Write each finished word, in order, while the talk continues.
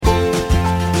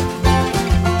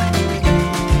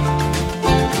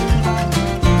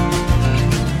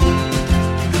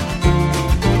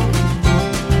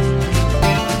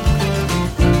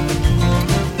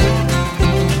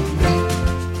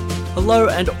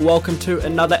and welcome to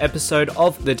another episode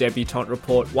of the Debutante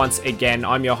Report. Once again,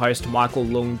 I'm your host Michael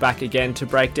Lung, back again to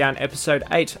break down episode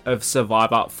 8 of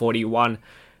Survivor 41.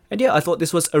 And yeah, I thought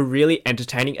this was a really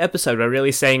entertaining episode. We're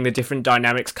really seeing the different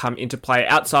dynamics come into play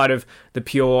outside of the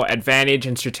pure advantage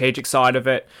and strategic side of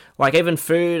it. Like even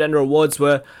food and rewards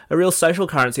were a real social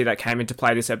currency that came into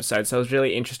play this episode, so it was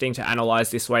really interesting to analyse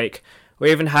this week. We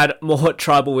even had more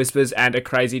tribal whispers and a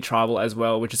crazy tribal as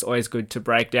well, which is always good to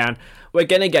break down. We're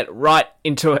going to get right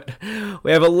into it.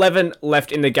 We have 11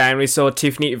 left in the game. We saw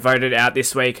Tiffany voted out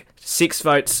this week. 6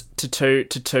 votes to 2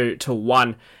 to 2 to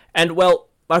 1. And well,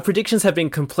 my predictions have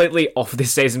been completely off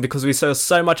this season because we saw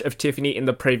so much of Tiffany in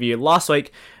the preview last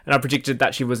week, and I predicted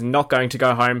that she was not going to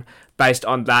go home based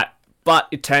on that. But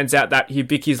it turns out that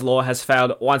Hibiki's law has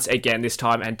failed once again this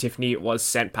time, and Tiffany was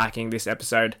sent packing this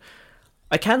episode.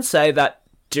 I can say that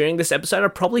during this episode, I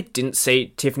probably didn't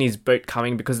see Tiffany's boot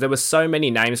coming because there were so many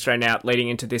names thrown out leading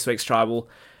into this week's tribal,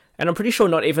 and I'm pretty sure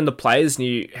not even the players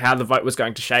knew how the vote was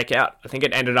going to shake out. I think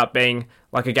it ended up being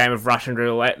like a game of Russian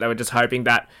roulette. They were just hoping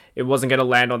that it wasn't going to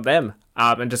land on them,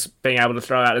 and just being able to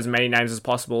throw out as many names as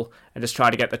possible and just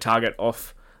try to get the target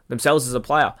off themselves as a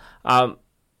player. And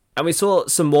we saw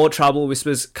some more tribal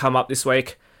whispers come up this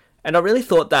week, and I really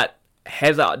thought that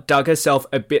Heather dug herself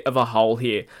a bit of a hole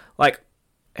here. Like,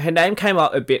 her name came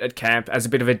up a bit at camp as a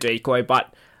bit of a decoy,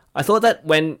 but I thought that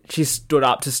when she stood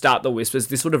up to start the whispers,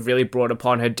 this would have really brought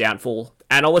upon her downfall,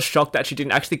 and I was shocked that she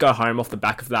didn't actually go home off the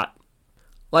back of that.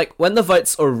 Like, when the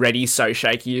vote's already so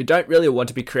shaky, you don't really want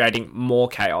to be creating more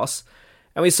chaos,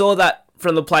 and we saw that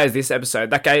from the players this episode,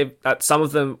 that some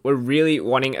of them were really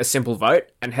wanting a simple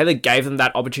vote, and Heather gave them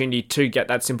that opportunity to get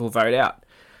that simple vote out.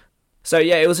 So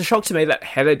yeah, it was a shock to me that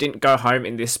Heather didn't go home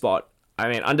in this spot. I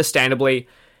mean, understandably,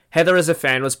 Heather as a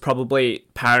fan was probably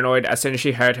paranoid as soon as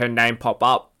she heard her name pop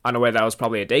up, unaware that was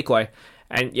probably a decoy.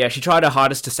 And yeah, she tried her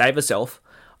hardest to save herself.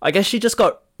 I guess she just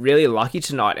got really lucky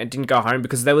tonight and didn't go home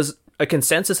because there was a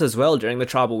consensus as well during the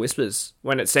tribal whispers,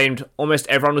 when it seemed almost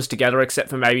everyone was together except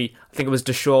for maybe, I think it was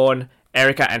Deshawn,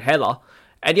 Erica and Heather.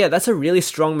 And yeah, that's a really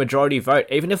strong majority vote,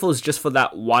 even if it was just for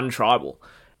that one tribal.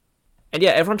 And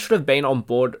yeah, everyone should have been on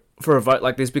board for a vote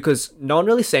like this because no one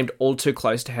really seemed all too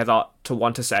close to Heather to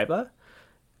want to save her.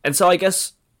 And so I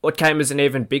guess what came as an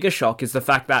even bigger shock is the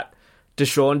fact that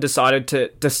Deshawn decided to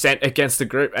dissent against the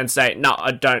group and say, no,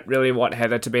 I don't really want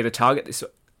Heather to be the target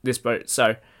this vote.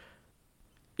 So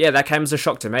yeah, that came as a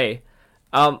shock to me.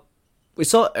 We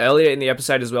saw earlier in the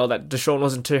episode as well that Deshawn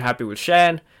wasn't too happy with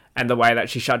Shan and the way that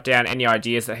she shut down any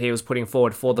ideas that he was putting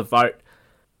forward for the vote.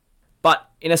 But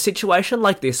in a situation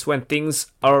like this, when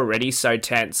things are already so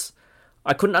tense,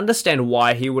 I couldn't understand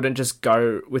why he wouldn't just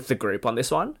go with the group on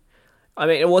this one. I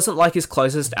mean, it wasn't like his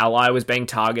closest ally was being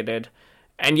targeted.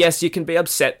 And yes, you can be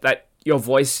upset that your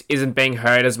voice isn't being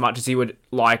heard as much as you would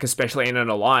like, especially in an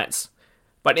alliance.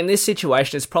 But in this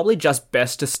situation, it's probably just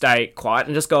best to stay quiet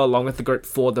and just go along with the group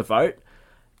for the vote.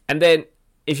 And then,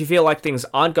 if you feel like things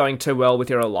aren't going too well with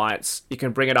your alliance, you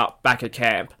can bring it up back at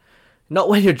camp. Not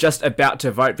when you're just about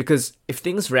to vote, because if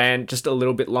things ran just a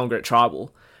little bit longer at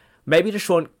tribal, maybe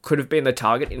Deshawn could have been the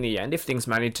target in the end if things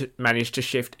managed to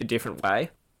shift a different way.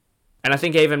 And I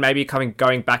think even maybe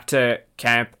going back to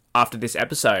camp after this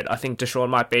episode, I think Deshawn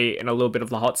might be in a little bit of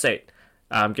the hot seat,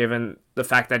 given the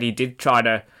fact that he did try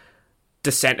to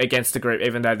dissent against the group,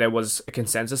 even though there was a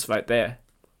consensus vote there.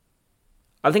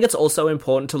 I think it's also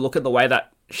important to look at the way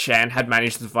that Shan had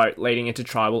managed the vote leading into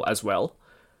tribal as well.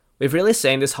 We've really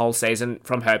seen this whole season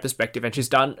from her perspective, and she's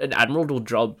done an admirable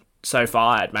job so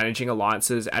far at managing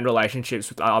alliances and relationships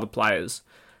with other players.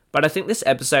 But I think this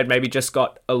episode maybe just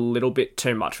got a little bit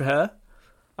too much for her.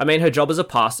 I mean, her job is a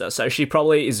pastor, so she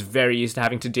probably is very used to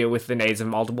having to deal with the needs of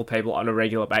multiple people on a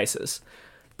regular basis.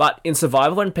 But in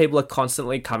Survivor, when people are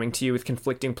constantly coming to you with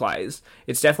conflicting plays,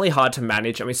 it's definitely hard to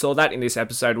manage, and we saw that in this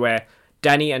episode where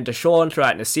Danny and Deshawn threw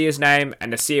out Nasir's name,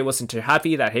 and Nasir wasn't too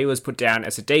happy that he was put down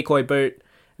as a decoy boot,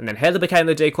 and then Heather became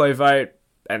the decoy vote,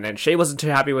 and then she wasn't too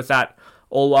happy with that,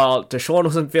 all while Deshawn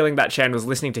wasn't feeling that Shan was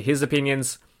listening to his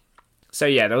opinions. So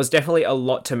yeah, there was definitely a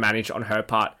lot to manage on her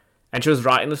part, and she was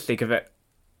right in the thick of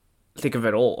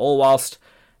it all whilst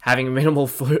having minimal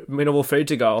food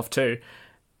to go off too.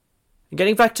 And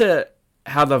getting back to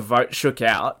how the vote shook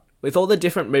out, with all the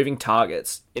different moving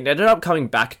targets, it ended up coming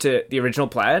back to the original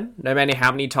plan, no matter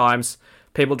how many times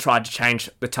people tried to change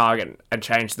the target and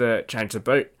change the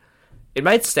boot. It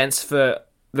made sense for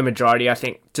the majority, I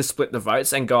think, to split the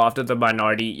votes and go after the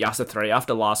minority Yasser 3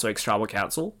 after last week's tribal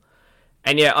council.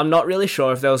 And yeah, I'm not really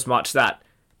sure if there was much that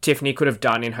Tiffany could have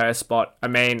done in her spot. I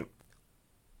mean,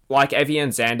 like Evie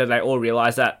and Xander, they all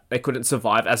realised that they couldn't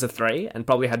survive as a 3 and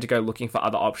probably had to go looking for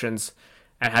other options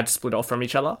and had to split off from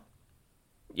each other.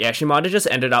 yeah, she might have just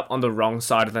ended up on the wrong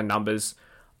side of the numbers.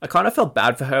 I kind of felt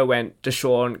bad for her when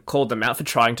Deshawn called them out for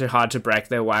trying too hard to break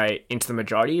their way into the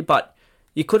majority, but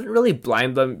you couldn't really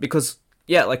blame them because,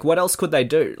 yeah, like, what else could they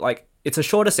do? Like, it's a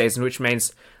shorter season, which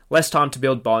means less time to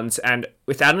build bonds, and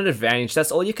without an advantage,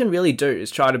 that's all you can really do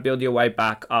is try to build your way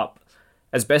back up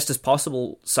as best as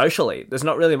possible socially. There's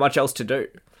not really much else to do.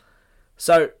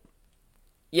 So,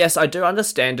 yes, I do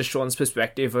understand Deshawn's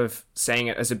perspective of seeing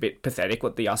it as a bit pathetic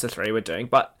what the other three were doing,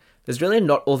 but there's really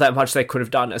not all that much they could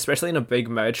have done, especially in a big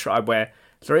merge tribe where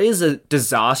 3 is a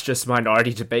disastrous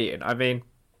minority to be in. I mean,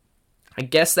 I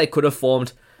guess they could have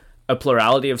formed a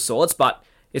plurality of sorts, but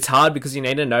it's hard because you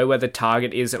need to know where the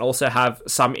target is and also have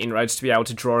some inroads to be able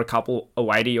to draw a couple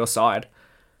away to your side.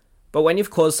 But when you've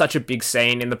caused such a big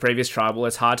scene in the previous tribal,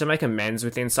 it's hard to make amends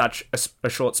within such a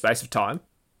short space of time.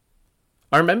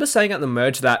 I remember saying at the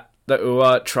merge that the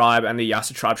Ua tribe and the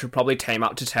Yasa tribe should probably team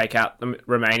up to take out the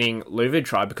remaining Luvu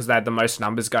tribe because they had the most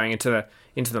numbers going into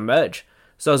the merge.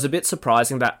 So it was a bit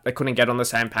surprising that they couldn't get on the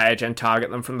same page and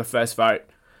target them from the first vote.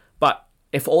 But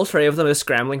if all 3 of them are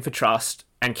scrambling for trust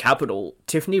and capital,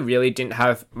 Tiffany really didn't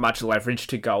have much leverage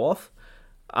to go off.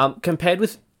 Compared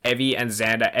with Evie and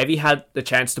Xander, Evie had the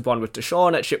chance to bond with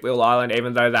Deshawn at Shipwheel Island,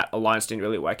 even though that alliance didn't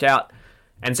really work out.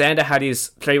 And Xander had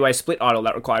his 3-way split idol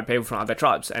that required people from other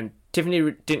tribes, and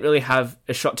Tiffany didn't really have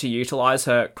a shot to utilise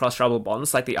her cross-tribal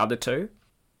bonds like the other 2.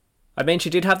 I mean, she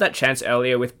did have that chance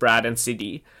earlier with Brad and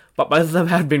Sydney, but both of them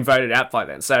had been voted out by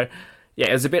then, so yeah,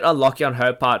 it was a bit unlucky on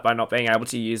her part by not being able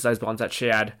to use those bonds that she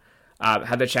had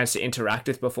the chance to interact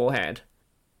with beforehand.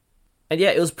 And yeah,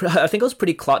 I think it was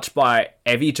pretty clutch by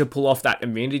Evie to pull off that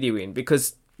immunity win,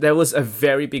 because there was a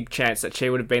very big chance that she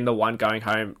would have been the one going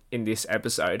home in this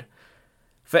episode.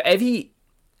 For Evie,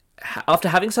 after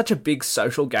having such a big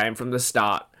social game from the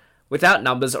start, without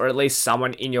numbers or at least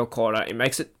someone in your corner, it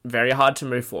makes it very hard to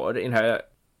move forward in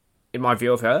my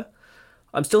view of her.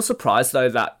 I'm still surprised though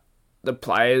that the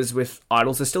players with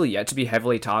idols are still yet to be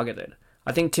heavily targeted.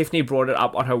 I think Tiffany brought it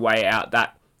up on her way out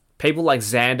that people like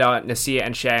Xander, Naseer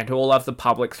and Shan, who all have the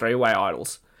public 3-way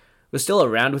idols, were still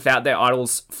around without their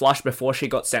idols flushed before she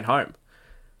got sent home.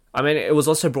 I mean, it was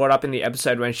also brought up in the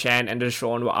episode when Shan and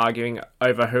Deshawn were arguing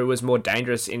over who was more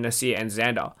dangerous in Naseer and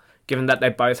Xander, given that they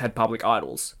both had public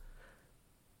idols.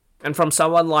 And from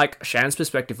someone like Shan's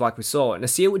perspective, like we saw,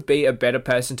 Naseer would be a better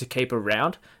person to keep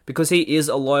around because he is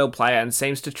a loyal player and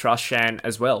seems to trust Shan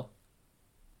as well.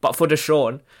 But for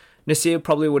Deshawn, Naseer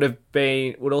probably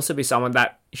would also be someone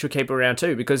that you should keep around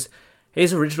too, because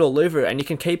he's original Luvu and you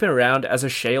can keep him around as a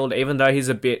shield even though he's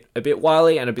a bit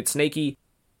wily and a bit sneaky.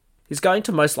 He's going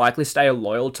to most likely stay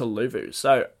loyal to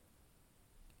Luvu.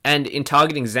 And in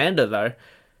targeting Xander though,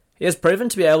 he has proven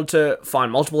to be able to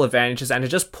find multiple advantages and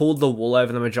has just pulled the wool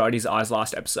over the majority's eyes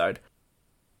last episode.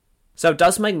 So it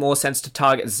does make more sense to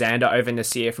target Xander over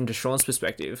Naseer from Deshawn's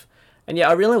perspective. And yeah,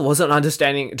 I really wasn't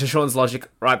understanding Deshawn's logic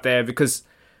right there because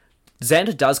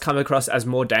Xander does come across as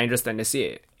more dangerous than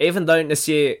Naseer. Even though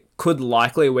Naseer could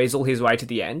likely weasel his way to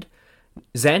the end,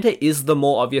 Xander is the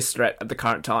more obvious threat at the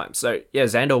current time. So yeah,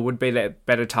 Xander would be the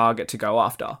better target to go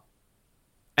after.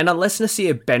 And unless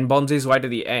Naseer Ben bombs his way to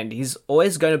the end, he's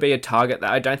always going to be a target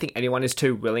that I don't think anyone is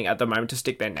too willing at the moment to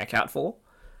stick their neck out for.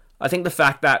 I think the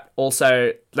fact that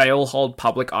also they all hold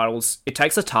public idols, it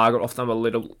takes a target off them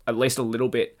at least a little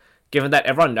bit, given that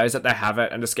everyone knows that they have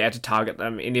it and are scared to target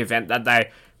them in the event that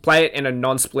they play it in a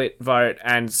non-split vote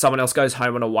and someone else goes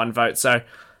home on a 1 vote. So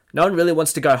no one really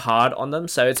wants to go hard on them,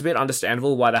 so it's a bit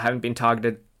understandable why they haven't been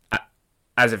targeted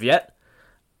as of yet.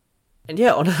 And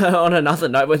yeah, on another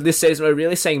note, with this season, we're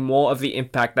really seeing more of the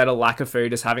impact that a lack of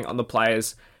food is having on the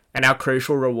players and how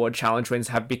crucial reward challenge wins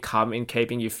have become in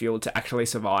keeping you fueled to actually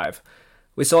survive.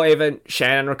 We saw even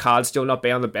Shan and Ricard still not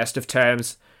be on the best of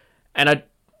terms, and I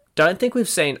don't think we've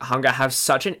seen hunger have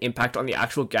such an impact on the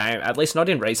actual game, at least not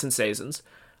in recent seasons.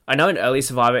 I know in early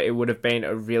Survivor it would have been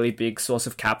a really big source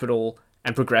of capital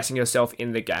and progressing yourself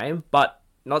in the game, but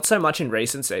not so much in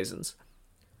recent seasons.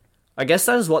 I guess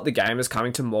that is what the game is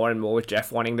coming to more and more, with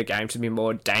Jeff wanting the game to be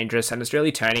more dangerous, and it's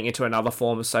really turning into another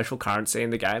form of social currency in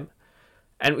the game.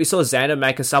 And we saw Xander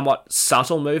make a somewhat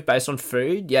subtle move based on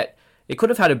food, yet it could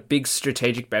have had a big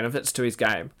strategic benefits to his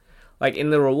game. Like in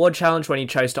the reward challenge when he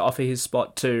chose to offer his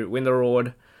spot to win the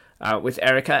reward with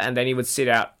Erica, and then he would sit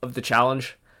out of the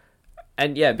challenge.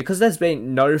 And yeah, because there's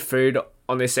been no food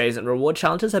on this season, reward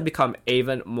challenges have become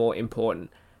even more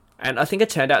important. And I think it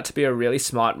turned out to be a really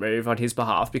smart move on his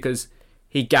behalf because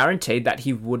he guaranteed that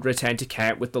he would return to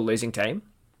camp with the losing team.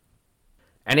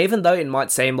 And even though it might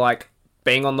seem like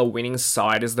being on the winning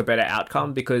side is the better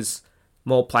outcome because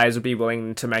more players would be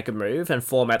willing to make a move and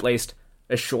form at least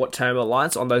a short-term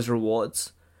alliance on those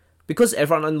rewards, because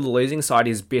everyone on the losing side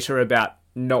is bitter about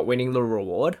not winning the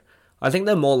reward, I think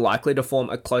they're more likely to form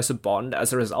a closer bond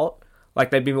as a result. Like,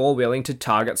 they'd be more willing to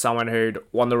target someone who'd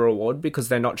won the reward because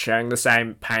they're not sharing the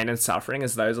same pain and suffering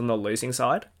as those on the losing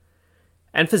side.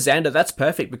 And for Xander, that's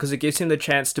perfect because it gives him the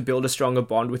chance to build a stronger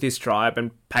bond with his tribe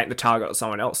and paint the target on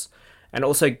someone else. And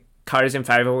also carries in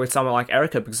favour with someone like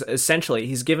Erica because essentially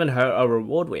he's given her a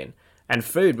reward win. And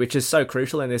food, which is so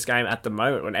crucial in this game at the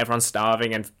moment when everyone's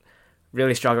starving and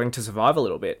really struggling to survive a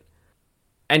little bit.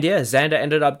 And yeah, Xander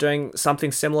ended up doing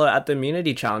something similar at the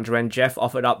Immunity Challenge when Jeff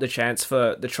offered up the chance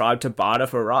for the tribe to barter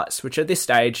for rice, which at this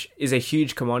stage is a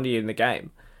huge commodity in the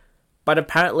game. But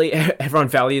apparently everyone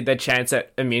valued their chance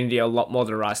at immunity a lot more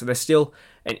than rice, so there's still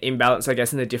an imbalance, I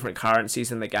guess, in the different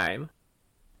currencies in the game.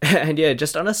 And yeah,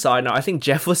 just on a side note, I think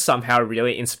Jeff was somehow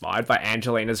really inspired by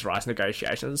Angelina's rice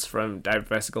negotiations from David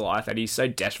vs. Goliath, that he so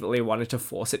desperately wanted to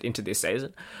force it into this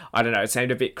season. I don't know, it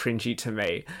seemed a bit cringy to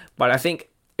me, but I think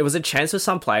it was a chance for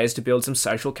some players to build some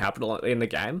social capital in the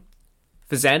game.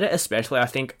 For Xander especially, I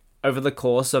think over the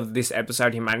course of this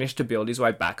episode, he managed to build his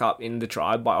way back up in the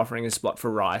tribe by offering a spot for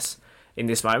rice in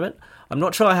this moment. I'm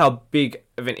not sure how big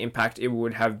of an impact it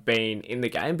would have been in the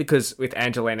game because with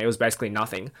Angelina, it was basically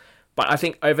nothing. But I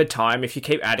think over time, if you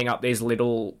keep adding up these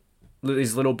little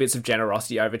bits of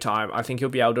generosity over time, I think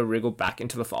you'll be able to wriggle back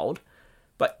into the fold.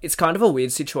 But it's kind of a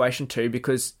weird situation too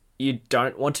because you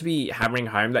don't want to be hammering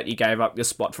home that you gave up your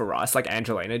spot for rice like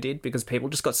Angelina did because people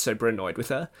just got super annoyed with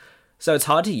her. So it's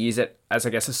hard to use it as, I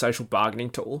guess, a social bargaining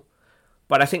tool.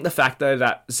 But I think the fact, though,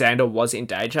 that Xander was in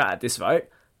danger at this vote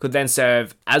could then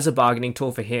serve as a bargaining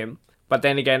tool for him. But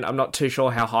then again, I'm not too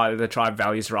sure how highly the tribe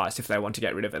values rice if they want to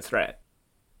get rid of a threat.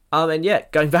 And yeah,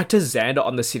 going back to Xander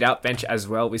on the sit-out bench as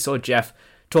well, we saw Jeff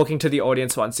talking to the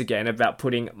audience once again about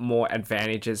putting more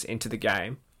advantages into the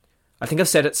game. I think I've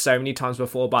said it so many times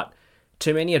before, but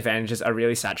too many advantages are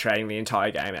really saturating the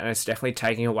entire game, and it's definitely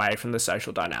taking away from the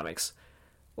social dynamics.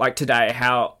 Like today,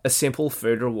 how a simple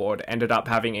food reward ended up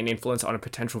having an influence on a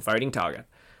potential voting target.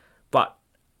 But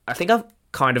I think I'm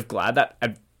kind of glad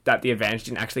that the advantage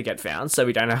didn't actually get found, so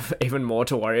we don't have even more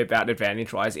to worry about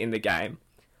advantage-wise in the game.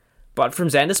 But from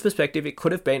Xander's perspective, it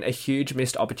could have been a huge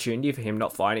missed opportunity for him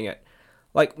not finding it.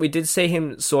 Like, we did see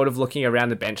him sort of looking around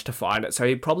the bench to find it, so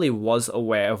he probably was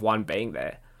aware of one being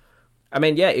there. I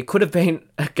mean, yeah, it could have been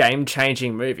a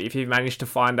game-changing move if he managed to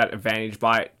find that advantage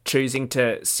by choosing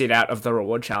to sit out of the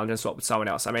reward challenge and swap with someone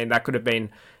else. I mean, that could have been,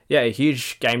 yeah, a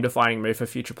huge game-defining move for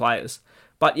future players.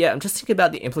 But yeah, I'm just thinking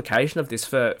about the implication of this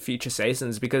for future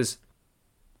seasons because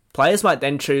players might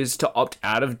then choose to opt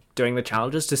out of doing the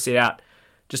challenges to sit out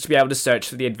just to be able to search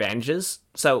for the advantages.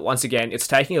 So once again, it's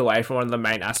taking away from one of the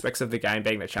main aspects of the game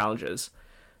being the challenges.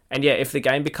 And yeah, if the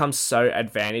game becomes so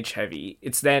advantage heavy,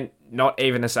 it's then not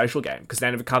even a social game because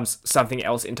then it becomes something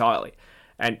else entirely.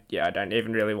 And yeah, I don't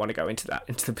even really want to go into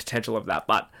the potential of that.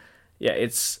 But yeah,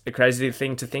 it's a crazy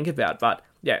thing to think about. But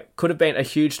yeah, could have been a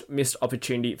huge missed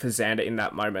opportunity for Xander in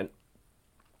that moment.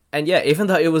 And yeah, even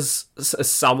though it was a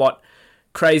somewhat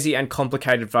crazy and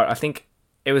complicated vote, I think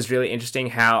it was really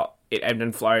interesting how it ebbed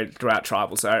and flowed throughout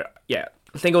Tribal. So yeah,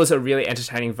 I think it was a really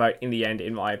entertaining vote in the end,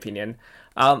 in my opinion.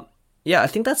 Yeah, I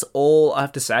think that's all I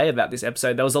have to say about this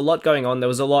episode. There was a lot going on. There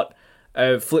was a lot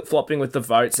of flip-flopping with the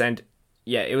votes. And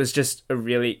yeah, it was just a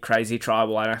really crazy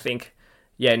Tribal. And I think,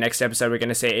 yeah, next episode we're going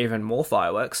to see even more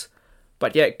fireworks.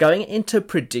 But yeah, going into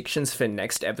predictions for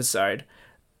next episode,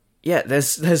 yeah,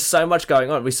 there's so much going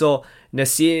on. We saw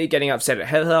Naseer getting upset at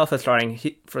Heather for throwing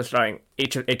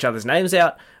each other's names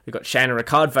out. We've got Shan and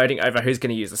Ricard voting over who's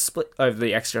going to use the split over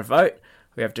the extra vote.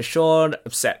 We have Deshawn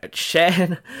upset at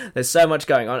Shan. There's so much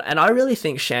going on. And I really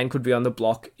think Shan could be on the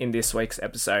block in this week's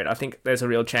episode. I think there's a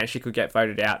real chance she could get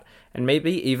voted out. And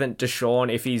maybe even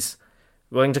Deshawn, if he's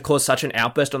willing to cause such an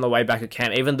outburst on the way back at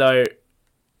camp, even though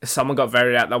someone got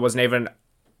voted out that wasn't even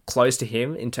close to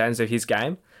him in terms of his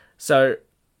game. So,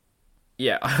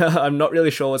 yeah, I'm not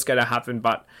really sure what's going to happen.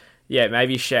 But, yeah,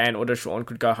 maybe Shan or Deshawn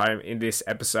could go home in this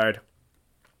episode.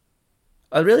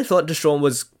 I really thought Deshawn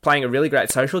was playing a really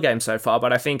great social game so far,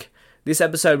 but I think this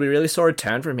episode we really saw a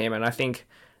turn from him, and I think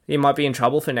he might be in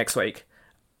trouble for next week.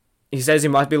 He says he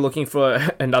might be looking for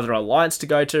another alliance to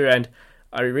go to, and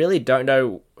I really don't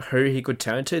know who he could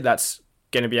turn to that's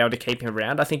going to be able to keep him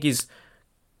around. I think he's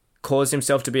caused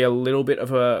himself to be a little bit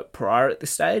of a pariah at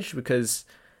this stage, because,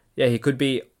 yeah, he could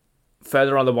be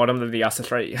further on the bottom than the other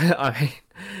three. I mean,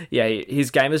 yeah,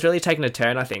 his game has really taken a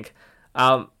turn, I think.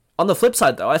 On the flip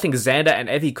side, though, I think Xander and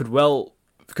Evie could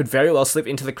very well slip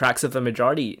into the cracks of the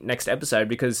majority next episode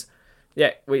because,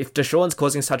 yeah, if Deshawn's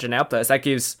causing such an outburst, that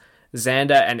gives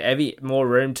Xander and Evie more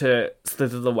room to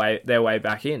slither their way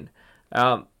back in.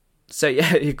 So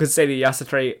yeah, you could see the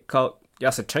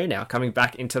Yasa 2 now coming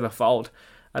back into the fold.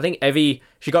 I think Evie,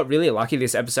 she got really lucky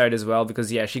this episode as well,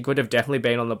 because yeah, she could have definitely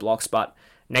been on the blocks, but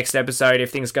next episode,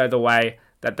 if things go the way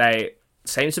that they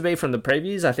seem to be from the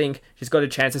previews, I think she's got a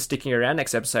chance of sticking around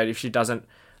next episode. If she doesn't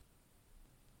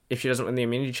win the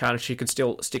immunity challenge, she could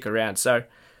still stick around. So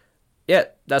yeah,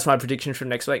 that's my prediction from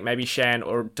next week. Maybe Shan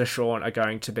or Deshawn are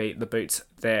going to be the boots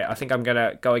there. I think I'm going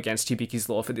to go against Hibiki's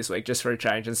Law for this week, just for a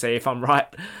change, and see if I'm right.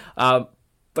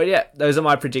 But yeah, those are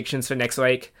my predictions for next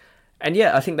week. And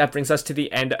yeah, I think that brings us to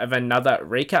the end of another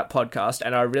recap podcast.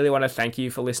 And I really want to thank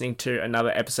you for listening to another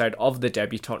episode of the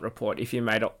Debutante Report. If you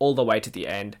made it all the way to the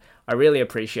end, I really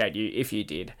appreciate you if you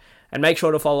did. And make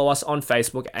sure to follow us on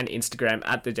Facebook and Instagram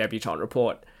at the Debutante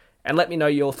Report. And let me know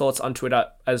your thoughts on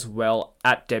Twitter as well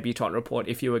at Debutante Report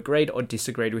if you agreed or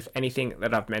disagreed with anything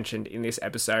that I've mentioned in this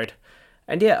episode.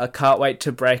 And yeah, I can't wait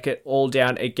to break it all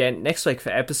down again next week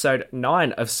for episode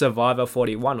 9 of Survivor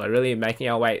 41. We're really making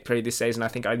our way through this season. I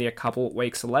think only a couple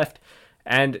weeks left.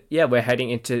 And yeah, we're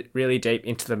heading really deep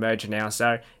into the merger now.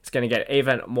 So it's going to get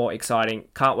even more exciting.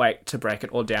 Can't wait to break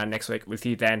it all down next week with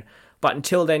you then. But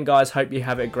until then, guys, hope you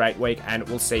have a great week and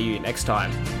we'll see you next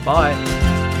time.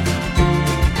 Bye.